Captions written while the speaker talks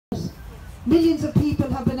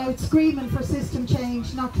have been out screaming for system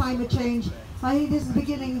change, not climate change. I think this is the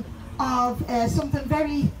beginning of something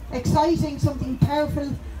very exciting, something powerful,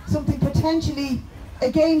 something potentially a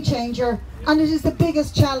game changer, and it is the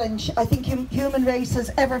biggest challenge I think human race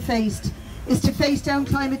has ever faced, is to face down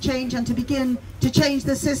climate change and to begin to change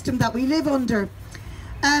the system that we live under.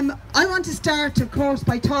 I want to start, of course,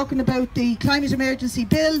 by talking about the climate emergency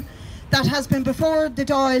bill that has been before the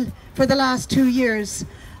Dáil for the last 2 years.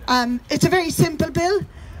 It's a very simple bill.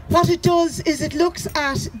 What it does is it looks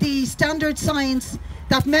at the standard science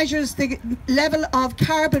that measures the level of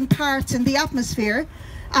carbon parts in the atmosphere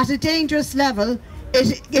at a dangerous level.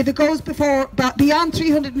 If it goes beyond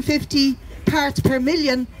 350 parts per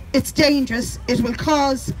million, it's dangerous. It will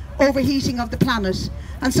cause overheating of the planet.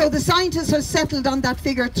 And so the scientists have settled on that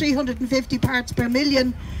figure, 350 parts per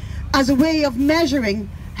million, as a way of measuring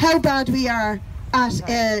how bad we are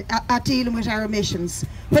at dealing with our emissions.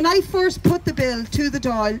 When I first put the bill to the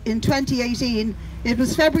Dáil in 2018, it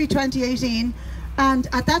was February 2018, and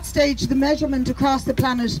at that stage the measurement across the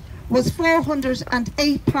planet was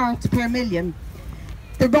 408 parts per million.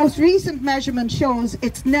 The most recent measurement shows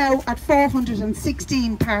it's now at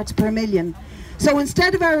 416 parts per million. So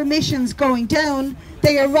instead of our emissions going down,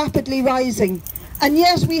 they are rapidly rising. And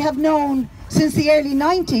yet we have known since the early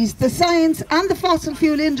 90s, the science and the fossil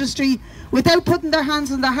fuel industry, without putting their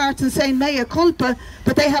hands on their hearts and saying mea culpa,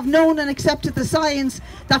 but they have known and accepted the science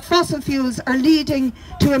that fossil fuels are leading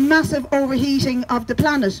to a massive overheating of the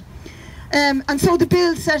planet. And so the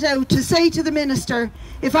bill set out to say to the Minister,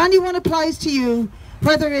 if anyone applies to you,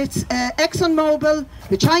 whether it's ExxonMobil,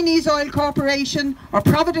 the Chinese Oil Corporation or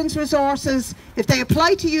Providence Resources, if they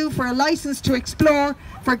apply to you for a licence to explore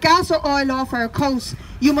for gas or oil off our coast,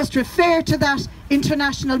 you must refer to that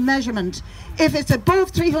international measurement. If it's above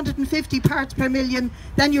 350 parts per million,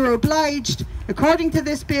 then you're obliged, according to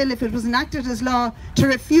this bill, if it was enacted as law, to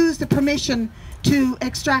refuse the permission to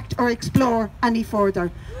extract or explore any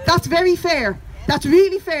further. That's very fair. That's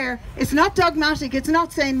really fair. It's not dogmatic. It's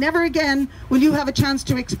not saying never again will you have a chance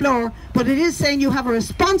to explore, but it is saying you have a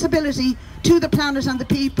responsibility to the planet and the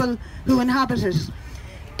people who inhabit it.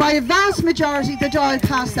 By a vast majority, the Dáil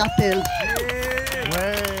passed that bill.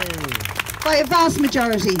 By a vast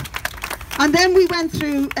majority. And then we went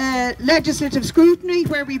through legislative scrutiny,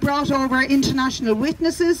 where we brought over international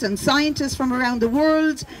witnesses and scientists from around the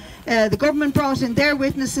world. The government brought in their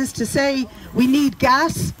witnesses to say we need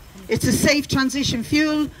gas. It's a safe transition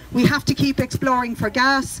fuel. We have to keep exploring for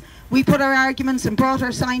gas. We put our arguments and brought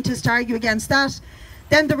our scientists to argue against that.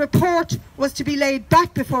 Then the report was to be laid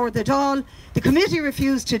back before the Dáil. The committee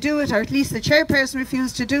refused to do it, or at least the chairperson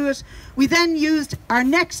refused to do it. We then used our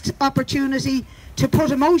next opportunity to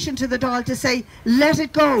put a motion to the Dáil to say, let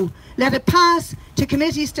it go. Let it pass to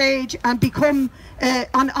committee stage and become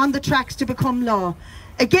on the tracks to become law.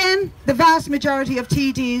 Again, the vast majority of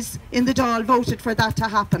TDs in the Dáil voted for that to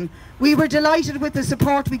happen. We were delighted with the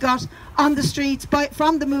support we got on the streets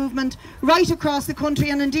from the movement right across the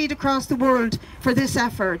country and indeed across the world for this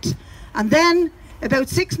effort. And then, about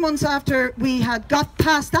 6 months after we had got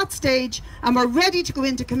past that stage and were ready to go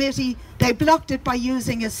into committee, they blocked it by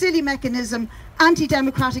using a silly mechanism,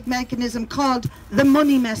 anti-democratic mechanism called the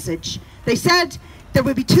money message. They said there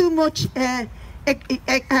would be too much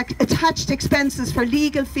attached expenses for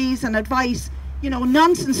legal fees and advice, you know,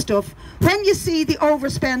 nonsense stuff. When you see the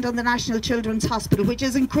overspend on the National Children's Hospital, which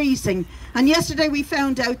is increasing, and yesterday we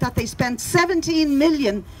found out that they spent 17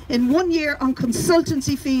 million in 1 year on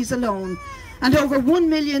consultancy fees alone, and over 1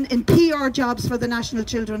 million in PR jobs for the National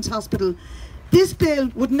Children's Hospital. This bill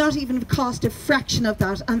would not even cost a fraction of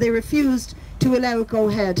that, and they refused to allow it go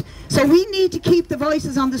ahead. So we need to keep the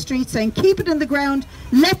voices on the street saying, keep it in the ground,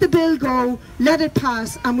 let the bill go, let it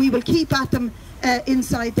pass, and we will keep at them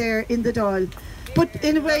inside there in the Dáil. But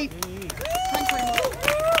in a way, thanks very much.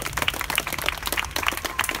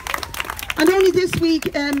 And only this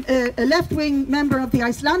week, a left-wing member of the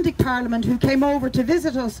Icelandic Parliament who came over to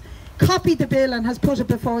visit us copied the bill and has put it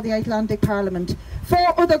before the Icelandic Parliament.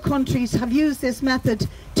 4 other countries have used this method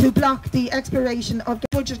to block the expiration of the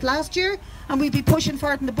budget last year, and we'll be pushing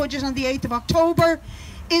for it in the budget on the 8th of October,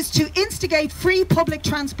 is to instigate free public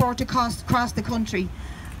transport across the country.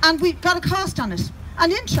 And we've got a cost on it.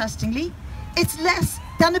 And interestingly, it's less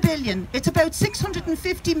than $1 billion. It's about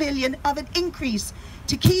 650 million of an increase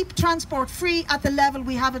to keep transport free at the level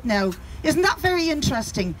we have it now. Isn't that very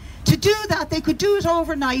interesting? To do that, they could do it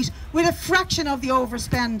overnight with a fraction of the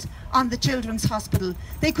overspend on the Children's Hospital.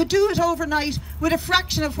 They could do it overnight with a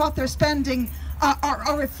fraction of what they're spending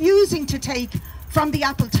or refusing to take from the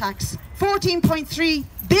Apple tax. 14.3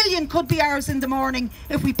 billion could be ours in the morning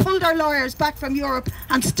if we pulled our lawyers back from Europe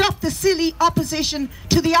and stopped the silly opposition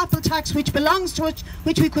to the Apple tax which belongs to us,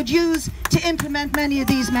 which we could use to implement many of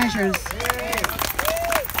these measures.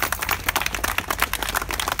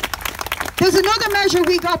 There's another measure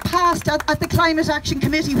we got passed at the Climate Action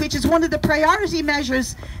Committee, which is one of the priority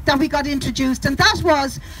measures that we got introduced, and that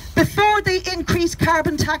was, before they increase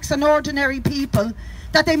carbon tax on ordinary people,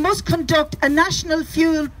 that they must conduct a national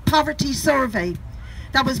fuel poverty survey.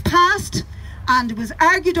 That was passed and it was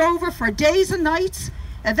argued over for days and nights.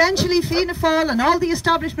 Eventually Fianna Fáil and all the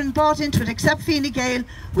establishment bought into it except Fine Gael.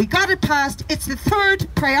 We got it passed. It's the third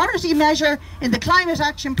priority measure in the Climate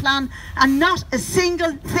Action Plan, and not a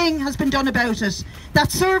single thing has been done about it.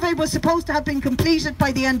 That survey was supposed to have been completed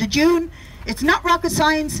by the end of June. It's not rocket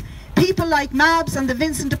science. People like MABS and the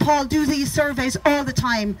Vincent de Paul do these surveys all the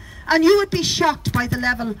time, and you would be shocked by the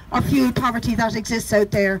level of fuel poverty that exists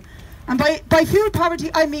out there. And by fuel poverty,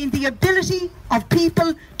 I mean the ability of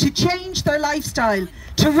people to change their lifestyle,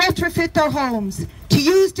 to retrofit their homes, to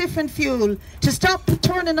use different fuel, to stop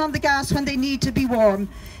turning on the gas when they need to be warm,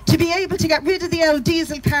 to be able to get rid of the old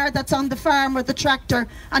diesel car that's on the farm or the tractor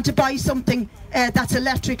and to buy something that's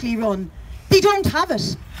electrically run. They don't have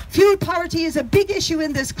it. Fuel poverty is a big issue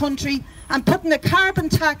in this country, and putting a carbon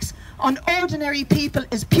tax on ordinary people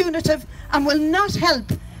is punitive and will not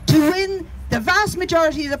help to win the vast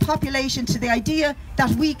majority of the population to the idea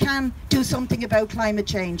that we can do something about climate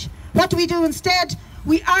change. What do we do instead?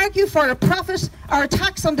 We argue for a profit or a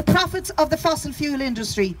tax on the profits of the fossil fuel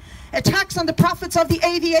industry, a tax on the profits of the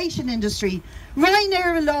aviation industry.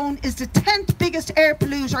 Ryanair alone is the 10th biggest air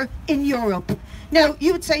polluter in Europe. Now,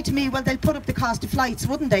 you would say to me, well, they'll put up the cost of flights,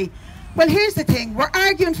 wouldn't they? Well, here's the thing. We're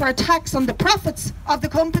arguing for a tax on the profits of the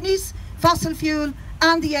companies, fossil fuel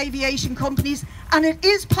and the aviation companies, and it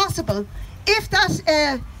is possible if that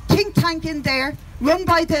think tank in there, run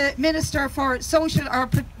by the Minister for Social or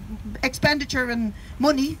Expenditure and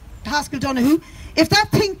Money, Haskell Donoghue, if that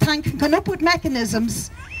think tank can come up with mechanisms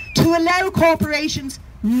to allow corporations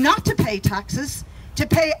not to pay taxes, to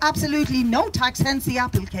pay absolutely no tax, hence the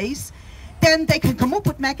Apple case, then they can come up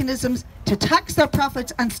with mechanisms to tax their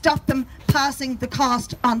profits and stop them passing the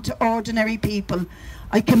cost on to ordinary people.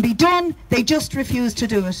 It can be done, they just refuse to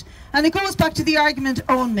do it. And it goes back to the argument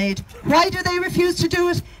Owen made. Why do they refuse to do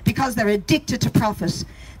it? Because they're addicted to profit.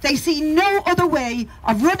 They see no other way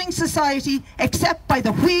of running society except by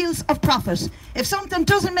the wheels of profit. If something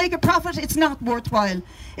doesn't make a profit, it's not worthwhile.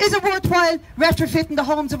 Is it worthwhile retrofitting the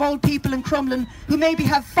homes of old people in Crumlin who maybe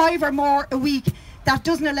have 5 or more a week? That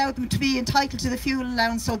doesn't allow them to be entitled to the fuel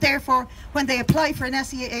allowance, so therefore when they apply for an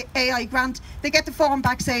SEAI grant, they get the form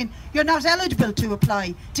back saying you're not eligible to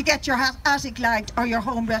apply to get your attic lagged or your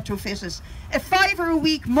home retrofitted. A fiver a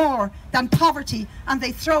week more than poverty, and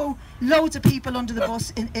they throw loads of people under the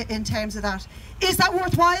bus in terms of that. Is that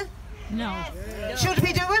worthwhile? No. Should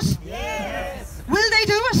we do it? Yes. Will they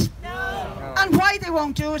do it? No. And why they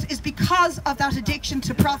won't do it is because of that addiction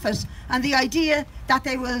to profit and the idea that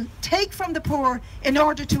they will take from the poor in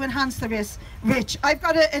order to enhance the rich. I've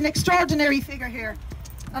got an extraordinary figure here,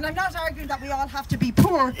 and I'm not arguing that we all have to be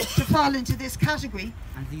poor to fall into this category,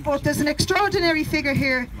 but there's an extraordinary figure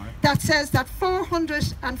here that says that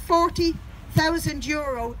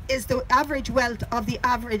 €440,000 is the average wealth of the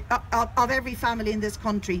of every family in this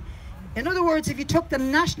country. In other words, if you took the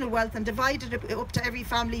national wealth and divided it up to every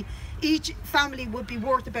family, each family would be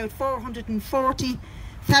worth about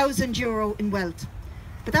 €440,000 in wealth.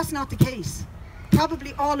 But that's not the case.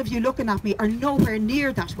 Probably all of you looking at me are nowhere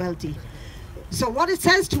near that wealthy. So what it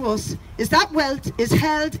says to us is that wealth is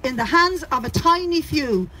held in the hands of a tiny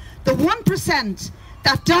few, the 1%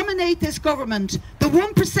 that dominate this government, the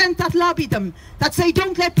 1% that lobby them, that say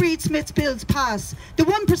don't let Bríd Smith's bills pass, the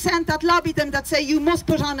 1% that lobby them that say you must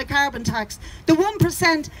put on a carbon tax, the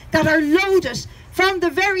 1% that are loaded from the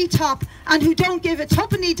very top and who don't give a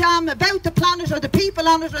tuppenny damn about the planet or the people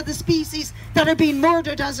on it or the species that are being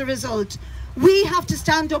murdered as a result. We have to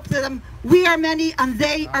stand up to them. We are many and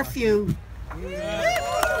they are few.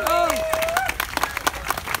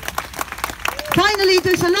 Finally,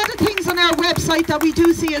 there's a lot of things on our website that we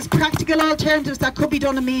do see as practical alternatives that could be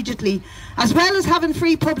done immediately. As well as having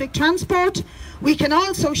free public transport, we can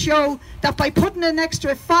also show that by putting an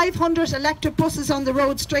extra 500 electric buses on the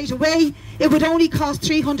road straight away, it would only cost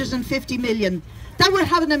 350 million. That would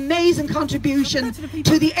have an amazing contribution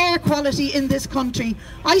to the air quality in this country.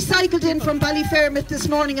 I cycled in from Ballyfermot this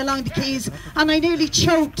morning along the quays and I nearly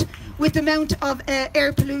choked with the amount of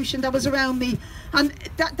air pollution that was around me. And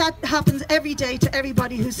that happens every day to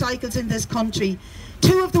everybody who cycles in this country.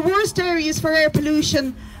 Two of the worst areas for air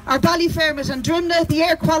pollution are Ballyfermot and Drimna. The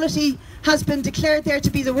air quality has been declared there to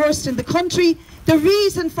be the worst in the country. The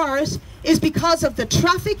reason for it is because of the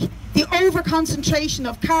traffic, the over-concentration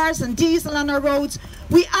of cars and diesel on our roads.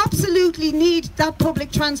 We absolutely need that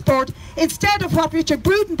public transport. Instead of what Richard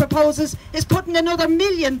Bruton proposes is putting another 1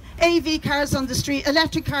 million AV cars on the street,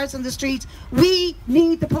 electric cars on the streets. We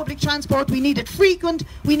need the public transport. We need it frequent,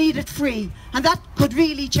 we need it free, and that could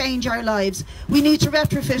really change our lives. We need to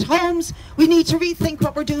retrofit homes. We need to rethink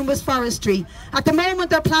what we're doing with forestry. At the moment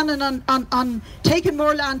they're planning on taking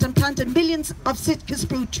more land and planting millions of Sitka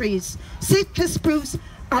spruce trees. Sitka spruce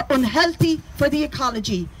are unhealthy for the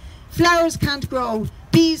ecology. Flowers can't grow,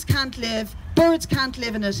 bees can't live, birds can't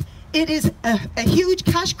live in it. It is a huge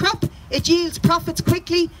cash crop. It yields profits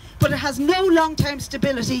quickly, but it has no long-term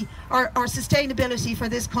stability or sustainability for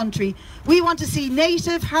this country. We want to see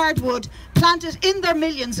native hardwood planted in their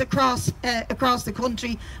millions across the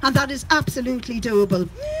country, and that is absolutely doable.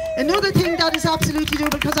 Another thing that is absolutely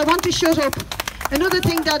doable, because I want to shut up, another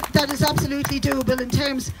thing that is absolutely doable in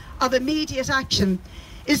terms of immediate action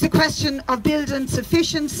is the question of building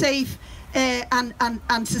sufficient, safe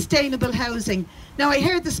and sustainable housing. Now, I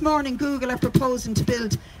heard this morning Google are proposing to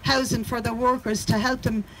build housing for their workers to help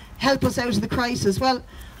us out of the crisis. Well,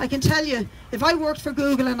 I can tell you, if I worked for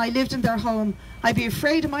Google and I lived in their home, I'd be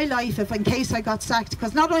afraid of my life in case I got sacked,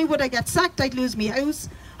 because not only would I get sacked, I'd lose my house.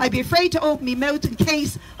 I'd be afraid to open my mouth in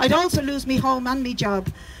case I'd also lose my home and my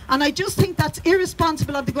job. And I just think that's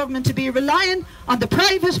irresponsible of the government to be relying on the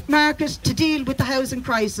private market to deal with the housing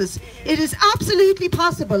crisis. It is absolutely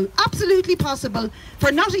possible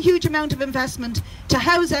for not a huge amount of investment to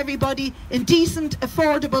house everybody in decent,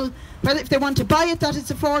 affordable, whether if they want to buy it that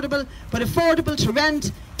it's affordable, but affordable to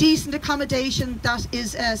rent, decent accommodation that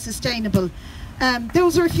is sustainable.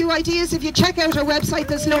 Those are a few ideas. If you check out our website,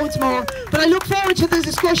 there's loads more. But I look forward to the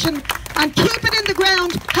discussion, and keep it in the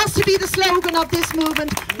ground has to be the slogan of this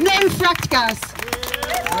movement. No fracked gas.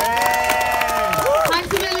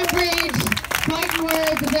 Thanks a million, Bríd. Fighting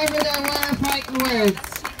words, if ever there were fighting words.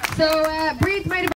 So Bríd made a